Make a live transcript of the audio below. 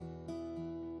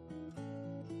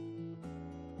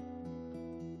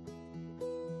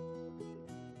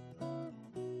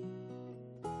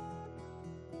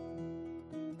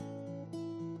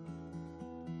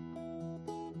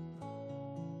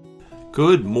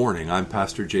Good morning. I'm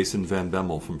Pastor Jason Van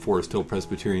Bemmel from Forest Hill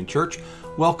Presbyterian Church.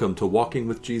 Welcome to Walking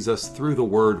with Jesus Through the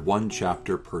Word, one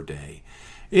chapter per day.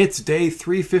 It's day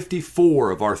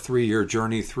 354 of our 3-year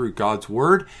journey through God's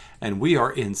Word, and we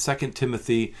are in 2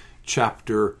 Timothy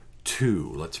chapter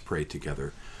 2. Let's pray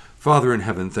together. Father in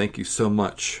heaven, thank you so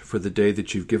much for the day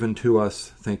that you've given to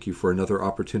us. Thank you for another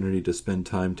opportunity to spend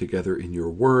time together in your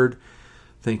Word.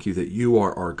 Thank you that you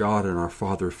are our God and our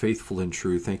Father, faithful and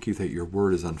true. Thank you that your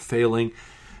word is unfailing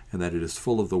and that it is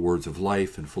full of the words of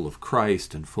life and full of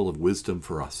Christ and full of wisdom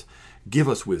for us. Give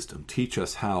us wisdom. Teach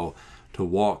us how to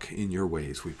walk in your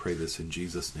ways. We pray this in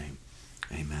Jesus' name.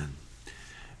 Amen.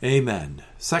 Amen.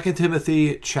 2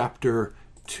 Timothy chapter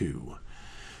 2.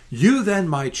 You then,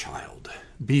 my child,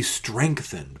 be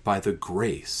strengthened by the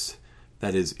grace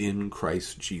that is in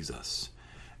Christ Jesus.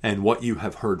 And what you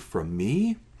have heard from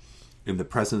me, in the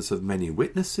presence of many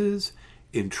witnesses,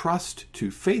 entrust to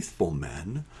faithful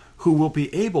men who will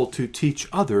be able to teach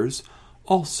others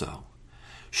also.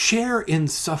 Share in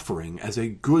suffering as a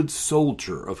good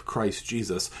soldier of Christ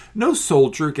Jesus. No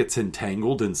soldier gets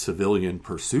entangled in civilian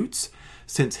pursuits,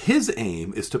 since his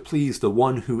aim is to please the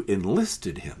one who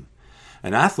enlisted him.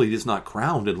 An athlete is not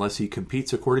crowned unless he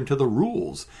competes according to the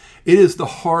rules. It is the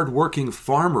hard-working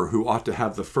farmer who ought to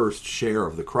have the first share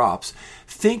of the crops.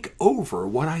 Think over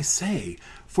what I say,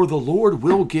 for the Lord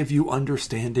will give you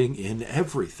understanding in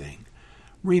everything.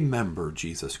 Remember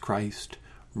Jesus Christ,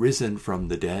 risen from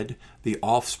the dead, the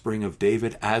offspring of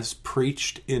David, as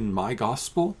preached in my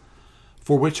gospel,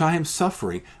 for which I am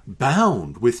suffering,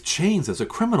 bound with chains as a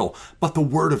criminal, but the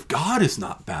word of God is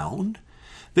not bound.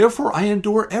 Therefore I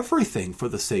endure everything for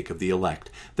the sake of the elect,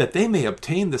 that they may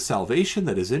obtain the salvation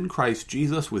that is in Christ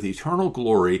Jesus with eternal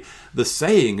glory. The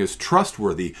saying is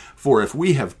trustworthy, for if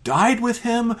we have died with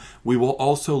him, we will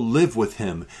also live with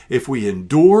him. If we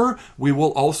endure, we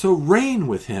will also reign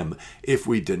with him. If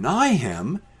we deny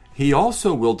him, he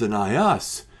also will deny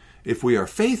us. If we are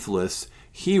faithless,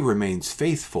 he remains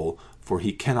faithful, for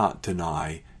he cannot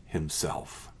deny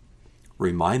himself.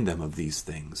 Remind them of these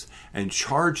things, and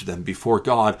charge them before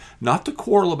God not to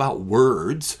quarrel about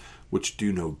words, which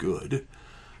do no good,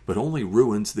 but only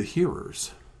ruins the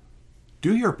hearers.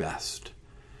 Do your best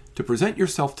to present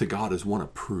yourself to God as one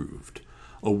approved,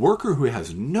 a worker who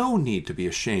has no need to be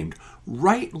ashamed,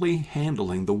 rightly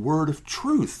handling the word of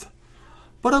truth.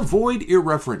 But avoid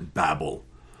irreverent babble,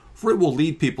 for it will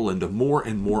lead people into more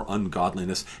and more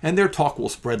ungodliness, and their talk will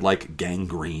spread like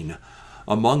gangrene.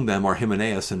 Among them are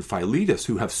Hymenaeus and Philetus,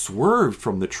 who have swerved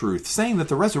from the truth, saying that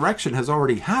the resurrection has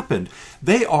already happened.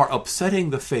 They are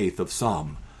upsetting the faith of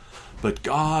some. But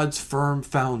God's firm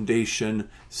foundation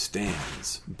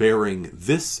stands, bearing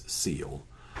this seal: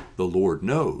 the Lord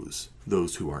knows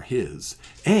those who are his.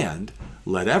 And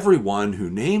let everyone who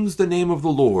names the name of the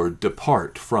Lord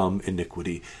depart from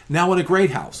iniquity. Now in a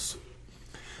great house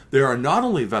there are not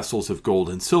only vessels of gold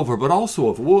and silver, but also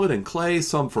of wood and clay,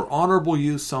 some for honorable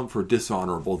use, some for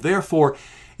dishonorable. Therefore,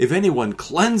 if anyone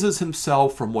cleanses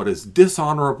himself from what is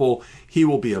dishonorable, he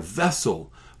will be a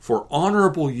vessel for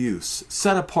honorable use,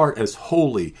 set apart as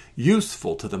holy,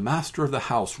 useful to the master of the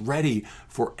house, ready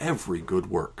for every good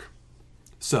work.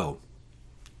 So,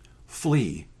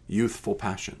 flee youthful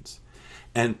passions,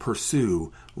 and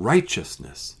pursue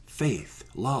righteousness, faith,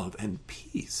 love, and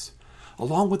peace,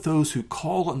 along with those who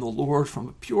call on the Lord from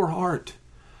a pure heart.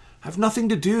 Have nothing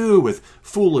to do with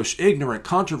foolish, ignorant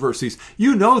controversies.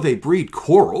 You know they breed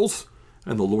quarrels,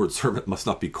 and the Lord's servant must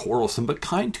not be quarrelsome, but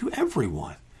kind to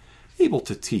everyone, able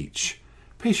to teach,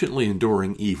 patiently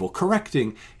enduring evil,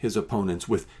 correcting his opponents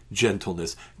with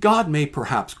gentleness. God may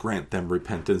perhaps grant them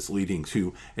repentance leading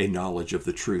to a knowledge of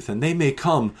the truth, and they may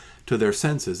come to their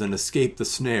senses and escape the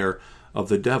snare of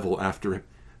the devil after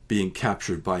being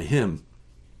captured by him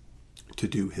to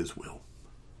do his will.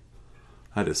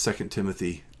 That is 2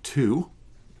 Timothy 2.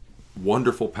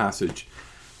 Wonderful passage,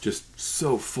 just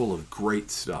so full of great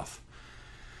stuff.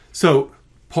 So,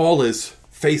 Paul is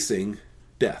facing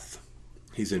death.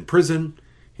 He's in prison,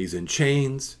 he's in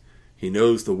chains, he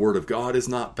knows the word of God is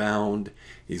not bound.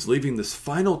 He's leaving this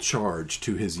final charge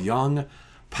to his young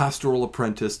pastoral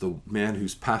apprentice, the man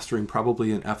who's pastoring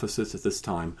probably in Ephesus at this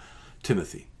time,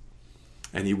 Timothy.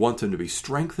 And he wants him to be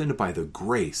strengthened by the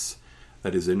grace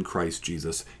that is in Christ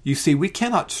Jesus. You see, we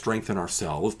cannot strengthen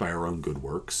ourselves by our own good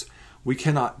works. We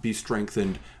cannot be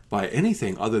strengthened by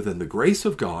anything other than the grace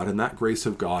of God, and that grace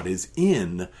of God is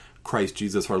in Christ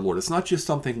Jesus our Lord. It's not just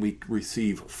something we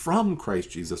receive from Christ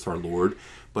Jesus our Lord,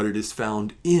 but it is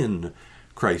found in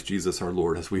Christ Jesus our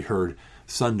Lord, as we heard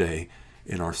Sunday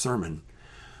in our sermon.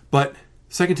 But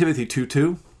 2 Timothy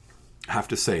 2:2, I have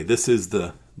to say, this is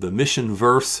the mission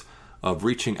verse of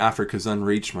Reaching Africa's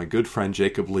Unreached, my good friend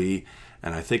Jacob Lee,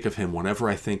 and I think of him whenever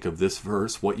I think of this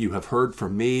verse. What you have heard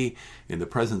from me in the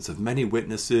presence of many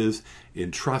witnesses,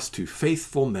 entrust to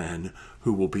faithful men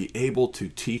who will be able to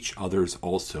teach others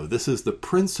also. This is the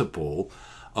principle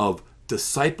of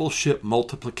discipleship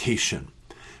multiplication.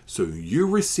 So you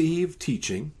receive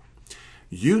teaching.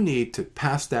 You need to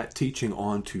pass that teaching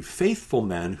on to faithful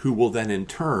men who will then in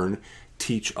turn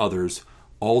teach others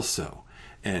also.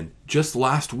 And just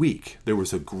last week, there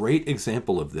was a great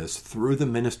example of this through the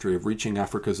ministry of Reaching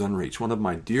Africa's Unreached. One of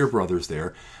my dear brothers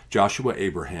there, Joshua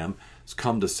Abraham, has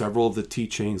come to several of the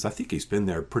teachings. I think he's been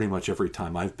there pretty much every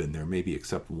time I've been there, maybe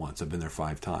except once. I've been there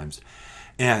 5 times.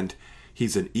 And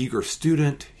he's an eager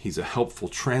student. He's a helpful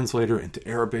translator into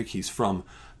Arabic. He's from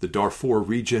the Darfur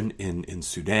region in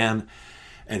Sudan.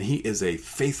 And he is a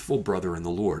faithful brother in the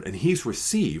Lord. And he's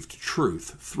received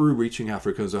truth through Reaching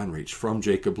Africa's Unreached from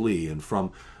Jacob Lee and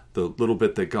from the little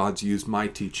bit that God's used my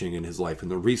teaching in his life and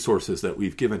the resources that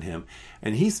we've given him.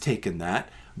 And he's taken that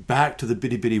back to the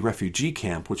Bidi Bidi refugee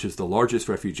camp, which is the largest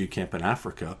refugee camp in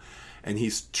Africa. And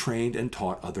he's trained and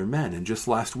taught other men. And just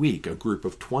last week, a group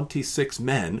of 26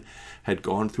 men had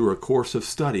gone through a course of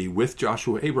study with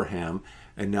Joshua Abraham.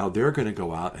 And now they're going to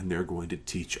go out and they're going to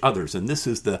teach others. And this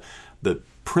is the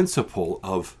principle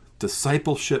of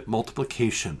discipleship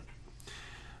multiplication.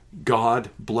 God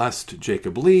blessed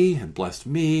Jacob Lee and blessed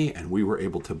me, and we were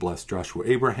able to bless Joshua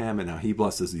Abraham, and now he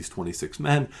blesses these 26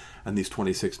 men, and these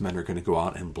 26 men are going to go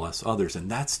out and bless others.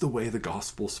 And that's the way the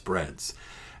gospel spreads.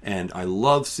 And I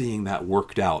love seeing that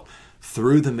worked out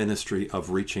through the ministry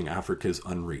of Reaching Africa's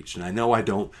Unreached. And I know I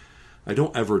don't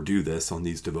ever do this on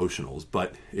these devotionals,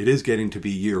 but it is getting to be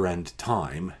year-end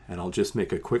time, and I'll just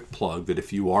make a quick plug that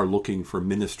if you are looking for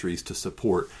ministries to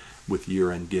support with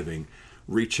year-end giving,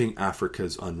 Reaching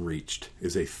Africa's Unreached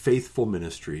is a faithful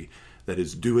ministry that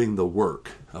is doing the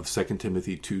work of 2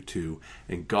 Timothy 2:2,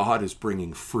 and God is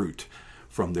bringing fruit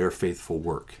from their faithful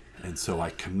work. And so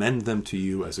I commend them to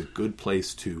you as a good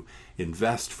place to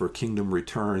invest for kingdom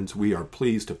returns. We are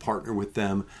pleased to partner with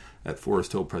them at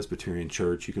Forest Hill Presbyterian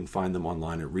Church. You can find them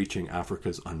online at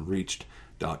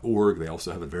reachingafricasunreached.org. They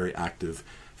also have a very active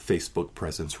Facebook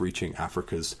presence, Reaching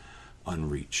Africa's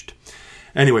Unreached.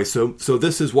 Anyway, so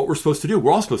this is what we're supposed to do.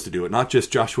 We're all supposed to do it, not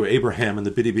just Joshua Abraham and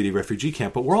the Bidi Bidi refugee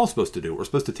camp, but we're all supposed to do it. We're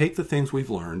supposed to take the things we've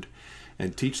learned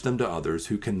and teach them to others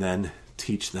who can then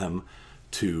teach them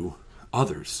to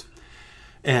others.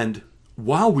 And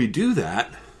while we do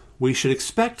that, we should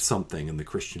expect something in the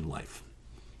Christian life,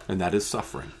 and that is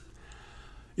suffering.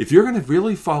 If you're going to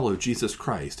really follow Jesus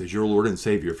Christ as your Lord and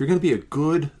Savior, if you're going to be a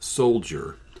good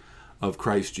soldier of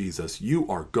Christ Jesus, you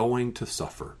are going to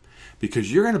suffer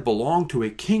because you're going to belong to a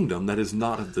kingdom that is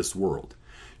not of this world.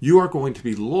 You are going to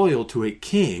be loyal to a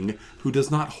king who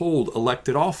does not hold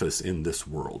elected office in this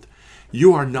world.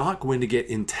 You are not going to get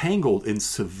entangled in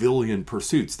civilian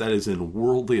pursuits, that is, in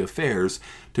worldly affairs,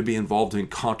 to be involved in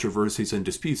controversies and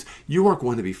disputes. You are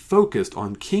going to be focused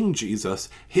on King Jesus,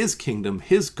 his kingdom,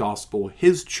 his gospel,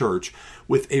 his church,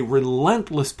 with a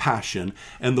relentless passion,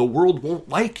 and the world won't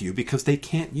like you because they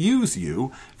can't use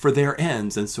you for their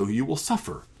ends, and so you will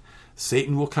suffer.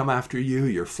 Satan will come after you,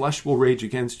 your flesh will rage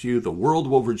against you, the world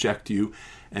will reject you,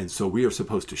 and so we are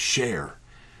supposed to share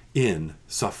in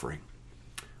suffering.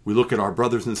 We look at our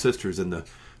brothers and sisters in the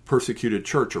persecuted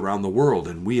church around the world,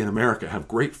 and we in America have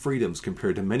great freedoms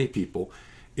compared to many people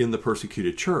in the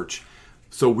persecuted church.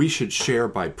 So we should share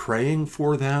by praying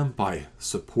for them, by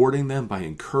supporting them, by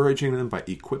encouraging them, by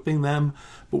equipping them.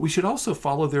 But we should also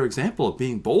follow their example of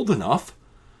being bold enough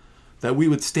that we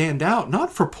would stand out,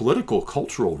 not for political,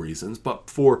 cultural reasons, but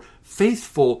for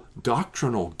faithful,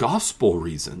 doctrinal, gospel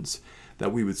reasons,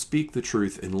 that we would speak the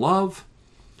truth in love,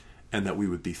 and that we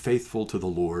would be faithful to the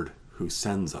Lord who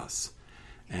sends us.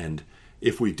 And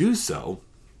if we do so,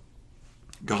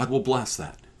 God will bless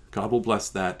that. God will bless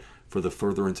that for the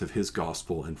furtherance of his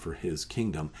gospel and for his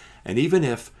kingdom. And even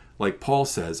if, like Paul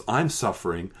says, I'm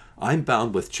suffering, I'm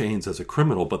bound with chains as a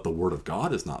criminal, but the word of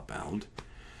God is not bound.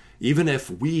 Even if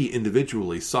we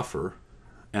individually suffer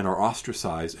and are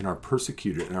ostracized and are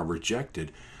persecuted and are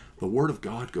rejected, the word of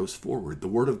God goes forward. The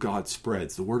word of God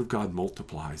spreads. The word of God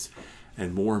multiplies.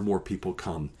 And more people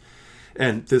come.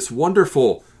 And this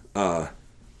wonderful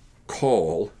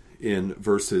call in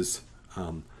verses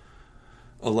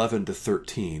 11 to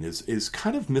 13 is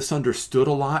kind of misunderstood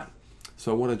a lot.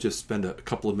 So I want to just spend a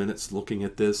couple of minutes looking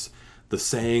at this. The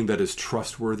saying that is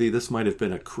trustworthy. This might have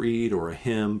been a creed or a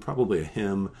hymn, probably a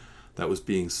hymn that was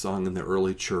being sung in the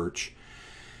early church.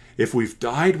 If we've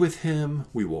died with him,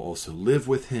 we will also live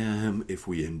with him. If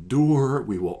we endure,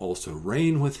 we will also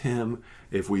reign with him.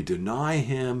 If we deny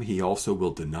him, he also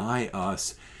will deny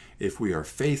us. If we are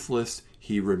faithless,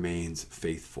 he remains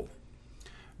faithful.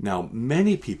 Now,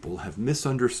 many people have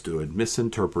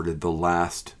misinterpreted the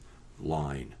last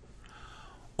line,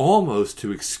 almost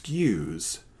to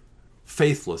excuse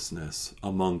faithlessness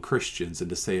among Christians and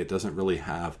to say it doesn't really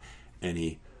have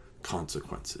any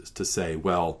consequences. To say,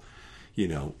 well,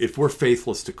 if we're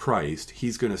faithless to Christ,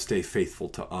 he's going to stay faithful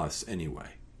to us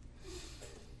anyway.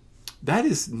 That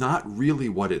is not really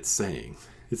what it's saying.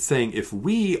 It's saying if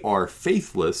we are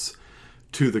faithless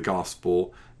to the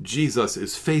gospel, Jesus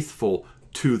is faithful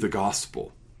to the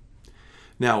gospel.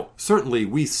 Now, certainly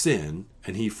we sin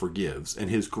and he forgives, and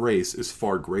his grace is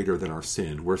far greater than our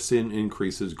sin. Where sin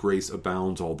increases, grace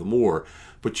abounds all the more.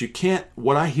 But you can't,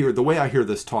 the way I hear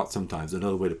this taught sometimes,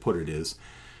 another way to put it is,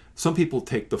 some people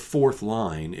take the fourth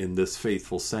line in this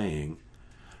faithful saying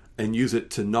and use it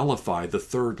to nullify the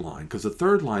third line. Because the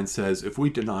third line says, if we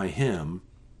deny him,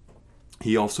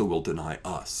 he also will deny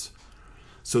us.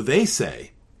 So they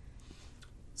say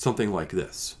something like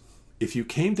this. If you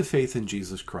came to faith in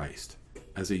Jesus Christ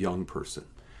as a young person,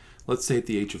 let's say at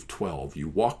the age of 12, you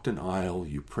walked an aisle,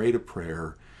 you prayed a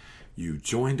prayer, you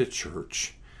joined a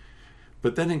church,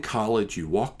 but then in college you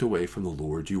walked away from the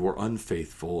Lord, you were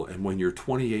unfaithful, and when you're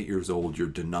 28 years old, you're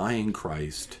denying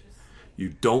Christ, you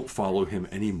don't follow him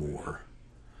anymore.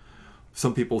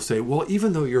 Some people say, well,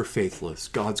 even though you're faithless,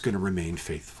 God's going to remain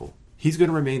faithful. He's going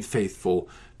to remain faithful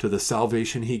to the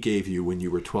salvation he gave you when you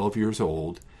were 12 years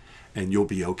old, and you'll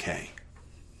be okay.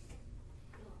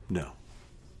 No.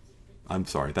 I'm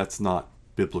sorry, that's not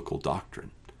biblical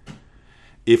doctrine.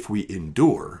 If we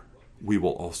endure, we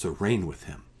will also reign with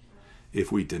him.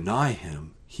 If we deny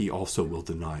him, he also will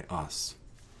deny us.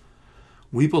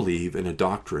 We believe in a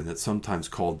doctrine that's sometimes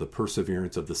called the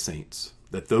perseverance of the saints,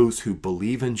 that those who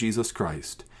believe in Jesus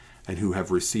Christ and who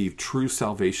have received true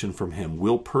salvation from him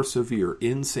will persevere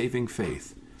in saving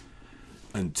faith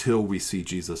until we see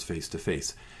Jesus face to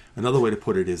face. Another way to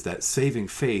put it is that saving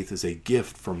faith is a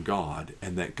gift from God,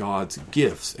 and that God's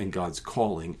gifts and God's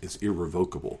calling is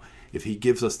irrevocable. If he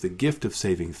gives us the gift of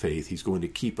saving faith, he's going to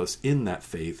keep us in that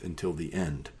faith until the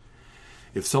end.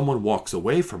 If someone walks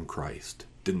away from Christ,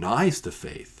 denies the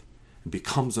faith, and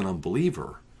becomes an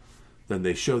unbeliever, then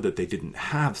they show that they didn't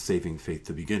have saving faith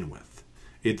to begin with.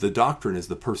 The doctrine is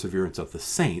the perseverance of the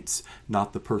saints,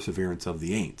 not the perseverance of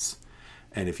the ain'ts.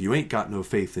 And if you ain't got no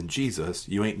faith in Jesus,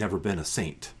 you ain't never been a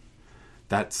saint.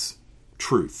 That's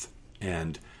truth.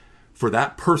 And for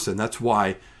that person, that's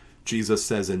why Jesus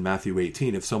says in Matthew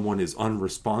 18, if someone is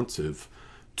unresponsive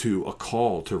to a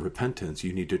call to repentance,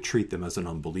 you need to treat them as an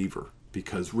unbeliever.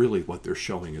 Because really what they're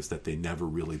showing is that they never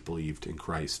really believed in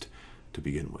Christ to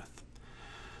begin with.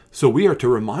 So we are to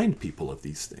remind people of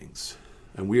these things.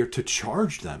 And we are to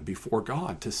charge them before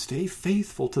God to stay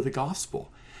faithful to the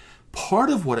gospel. Part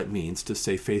of what it means to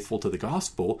stay faithful to the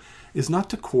gospel is not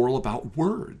to quarrel about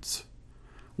words,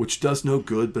 which does no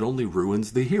good but only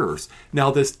ruins the hearers. Now,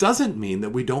 this doesn't mean that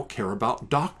we don't care about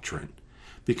doctrine,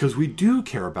 because we do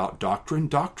care about doctrine.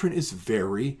 Doctrine is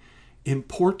very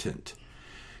important.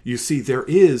 You see, there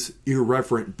is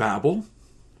irreverent babble.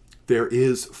 There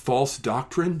is false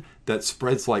doctrine that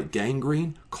spreads like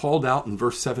gangrene. Called out in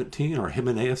verse 17 are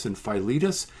Hymenaeus and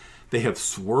Philetus. They have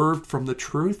swerved from the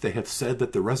truth. They have said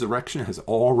that the resurrection has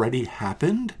already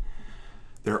happened.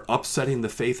 They're upsetting the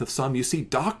faith of some. You see,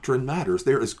 doctrine matters.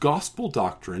 There is gospel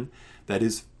doctrine that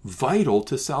is vital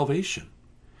to salvation.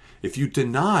 If you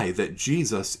deny that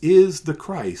Jesus is the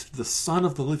Christ, the Son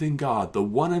of the living God, the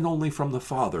one and only from the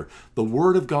Father, the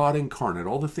Word of God incarnate,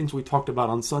 all the things we talked about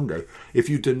on Sunday, if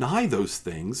you deny those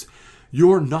things,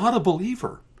 you're not a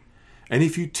believer. And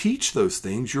if you teach those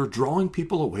things, you're drawing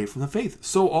people away from the faith.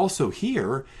 So also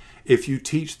here, if you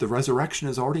teach the resurrection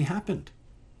has already happened.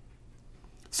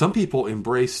 Some people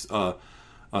embrace a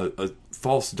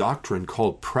false doctrine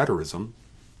called preterism,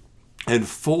 and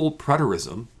full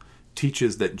preterism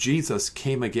teaches that Jesus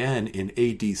came again in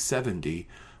AD 70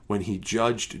 when he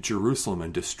judged Jerusalem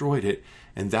and destroyed it,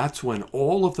 and that's when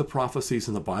all of the prophecies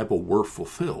in the Bible were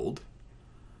fulfilled,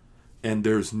 and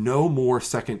there's no more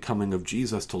second coming of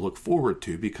Jesus to look forward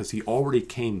to because he already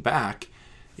came back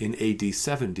in AD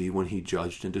 70 when he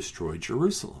judged and destroyed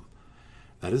Jerusalem.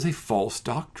 That is a false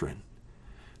doctrine.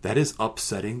 That is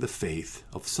upsetting the faith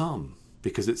of some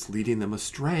because it's leading them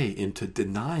astray into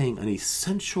denying an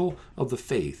essential of the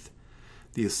faith.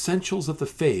 The essentials of the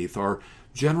faith are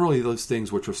generally those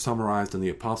things which are summarized in the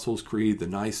Apostles' Creed, the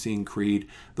Nicene Creed,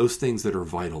 those things that are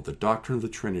vital, the doctrine of the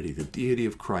Trinity, the deity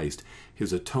of Christ,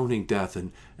 his atoning death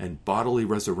and bodily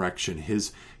resurrection,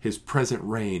 his present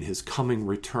reign, his coming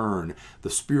return, the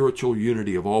spiritual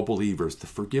unity of all believers, the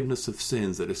forgiveness of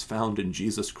sins that is found in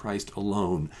Jesus Christ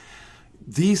alone.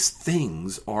 These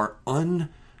things are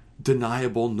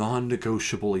undeniable,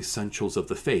 non-negotiable essentials of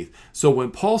the faith. So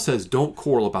when Paul says don't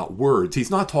quarrel about words,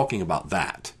 he's not talking about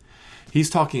that. He's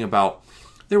talking about,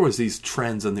 there was these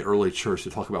trends in the early church to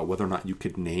talk about whether or not you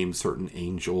could name certain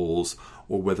angels,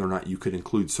 or whether or not you could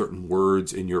include certain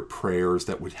words in your prayers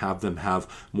that would have them have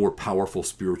more powerful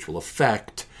spiritual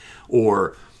effect,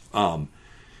 or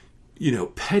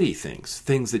petty things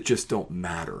that just don't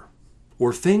matter,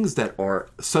 or things that are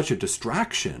such a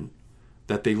distraction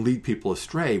that they lead people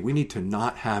astray. We need to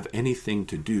not have anything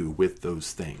to do with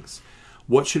those things.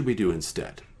 What should we do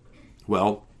instead?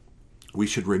 Well, we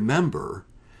should remember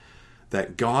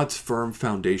that God's firm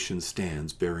foundation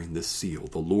stands bearing this seal.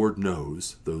 The Lord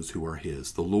knows those who are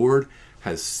his. The Lord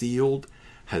has sealed,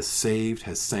 has saved,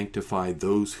 has sanctified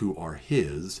those who are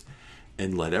his,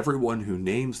 and let everyone who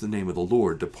names the name of the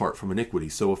Lord depart from iniquity.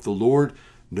 So if the Lord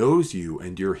knows you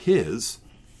and you're his,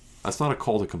 that's not a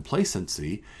call to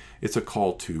complacency. It's a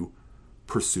call to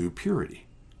pursue purity.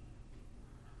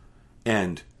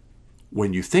 And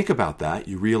when you think about that,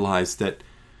 you realize that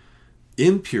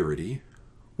impurity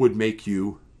would make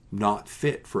you not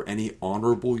fit for any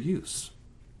honorable use.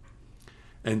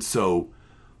 And so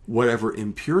whatever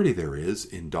impurity there is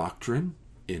in doctrine,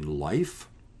 in life,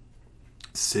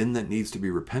 sin that needs to be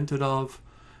repented of,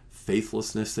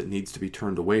 faithlessness that needs to be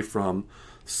turned away from,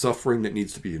 suffering that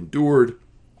needs to be endured,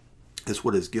 is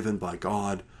what is given by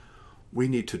God. We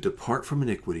need to depart from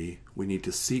iniquity. We need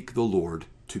to seek the Lord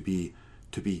to be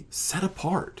set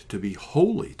apart, to be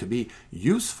holy, to be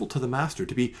useful to the Master,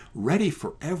 to be ready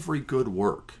for every good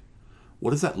work.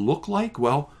 What does that look like?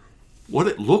 Well, what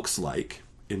it looks like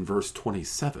in verse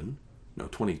 22,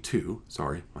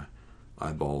 my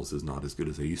eyeballs is not as good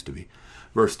as they used to be.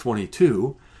 Verse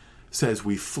 22 says,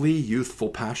 we flee youthful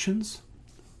passions,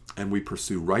 and we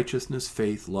pursue righteousness,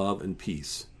 faith, love, and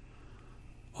peace,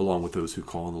 along with those who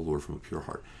call on the Lord from a pure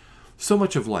heart. So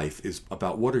much of life is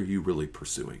about what are you really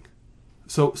pursuing.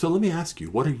 So let me ask you,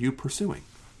 what are you pursuing?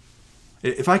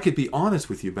 If I could be honest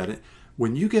with you about it,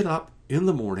 when you get up in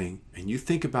the morning and you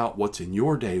think about what's in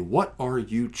your day, what are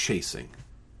you chasing?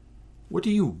 What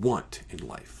do you want in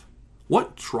life?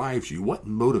 What drives you? What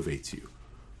motivates you?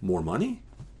 More money?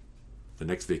 The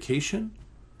next vacation?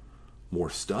 More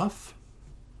stuff?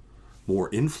 More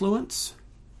influence?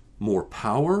 More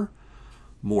power?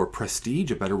 More prestige?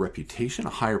 A better reputation? A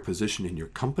higher position in your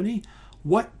company?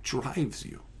 What drives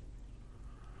you?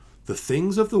 The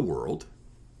things of the world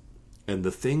and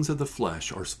the things of the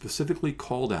flesh are specifically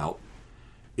called out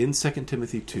in 2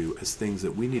 Timothy 2 as things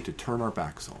that we need to turn our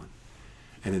backs on.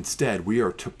 And instead, we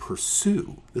are to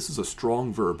pursue, this is a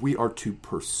strong verb, we are to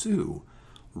pursue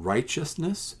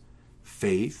righteousness,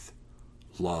 faith,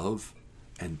 love,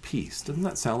 and peace. Doesn't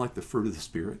that sound like the fruit of the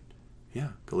Spirit? Yeah,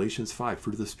 Galatians 5,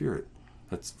 fruit of the Spirit.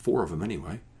 That's 4 of them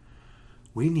anyway.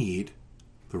 We need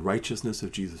the righteousness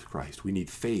of Jesus Christ. We need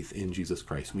faith in Jesus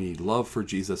Christ. We need love for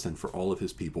Jesus and for all of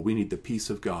his people. We need the peace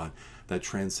of God that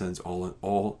transcends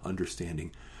all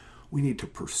understanding. We need to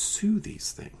pursue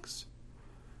these things.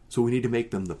 So we need to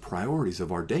make them the priorities of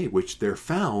our day, which they're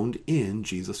found in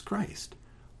Jesus Christ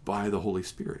by the Holy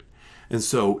Spirit. And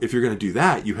so if you're going to do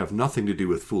that, you have nothing to do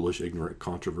with foolish, ignorant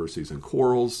controversies and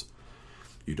quarrels.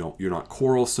 You're not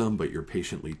quarrelsome, but you're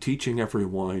patiently teaching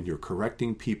everyone, you're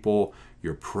correcting people,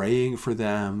 you're praying for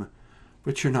them,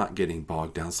 but you're not getting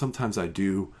bogged down. Sometimes I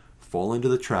do fall into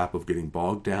the trap of getting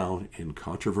bogged down in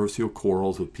controversial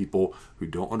quarrels with people who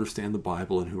don't understand the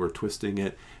Bible and who are twisting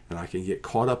it, and I can get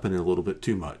caught up in it a little bit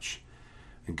too much.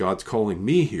 And God's calling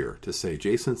me here to say,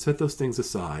 Jason, set those things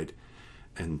aside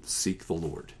and seek the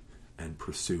Lord and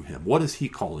pursue him. What is he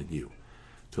calling you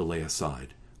to lay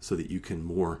aside so that you can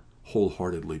more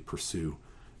wholeheartedly pursue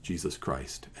Jesus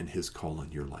Christ and his call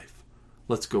in your life?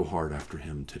 Let's go hard after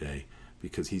him today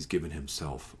because he's given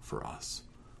himself for us.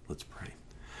 Let's pray.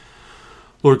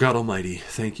 Lord God Almighty,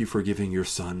 thank you for giving your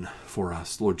Son for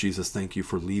us. Lord Jesus, thank you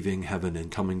for leaving heaven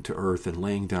and coming to earth and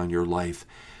laying down your life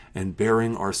and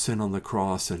bearing our sin on the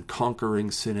cross and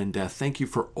conquering sin and death. Thank you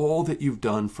for all that you've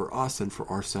done for us and for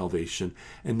our salvation.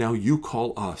 And now you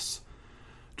call us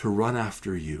to run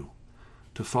after you,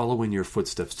 to follow in your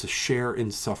footsteps, to share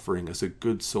in suffering as a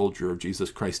good soldier of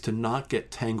Jesus Christ, to not get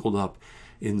tangled up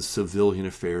in civilian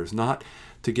affairs, not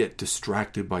to get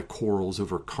distracted by quarrels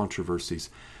over controversies,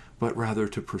 but rather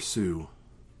to pursue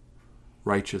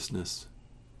righteousness,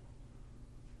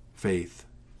 faith,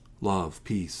 love,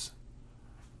 peace,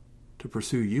 to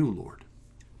pursue you, Lord.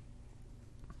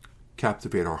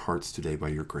 Captivate our hearts today by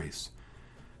your grace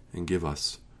and give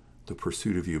us the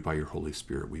pursuit of you by your Holy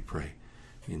Spirit, we pray.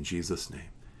 In Jesus' name,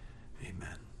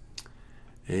 amen.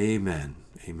 Amen.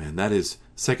 Amen. That is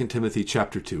 2 Timothy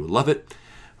chapter 2. Love it.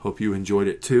 Hope you enjoyed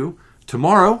it too.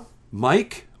 Tomorrow,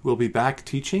 Mike will be back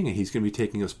teaching, and he's going to be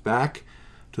taking us back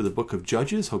to the book of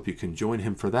Judges. Hope you can join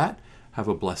him for that. Have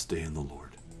a blessed day in the Lord.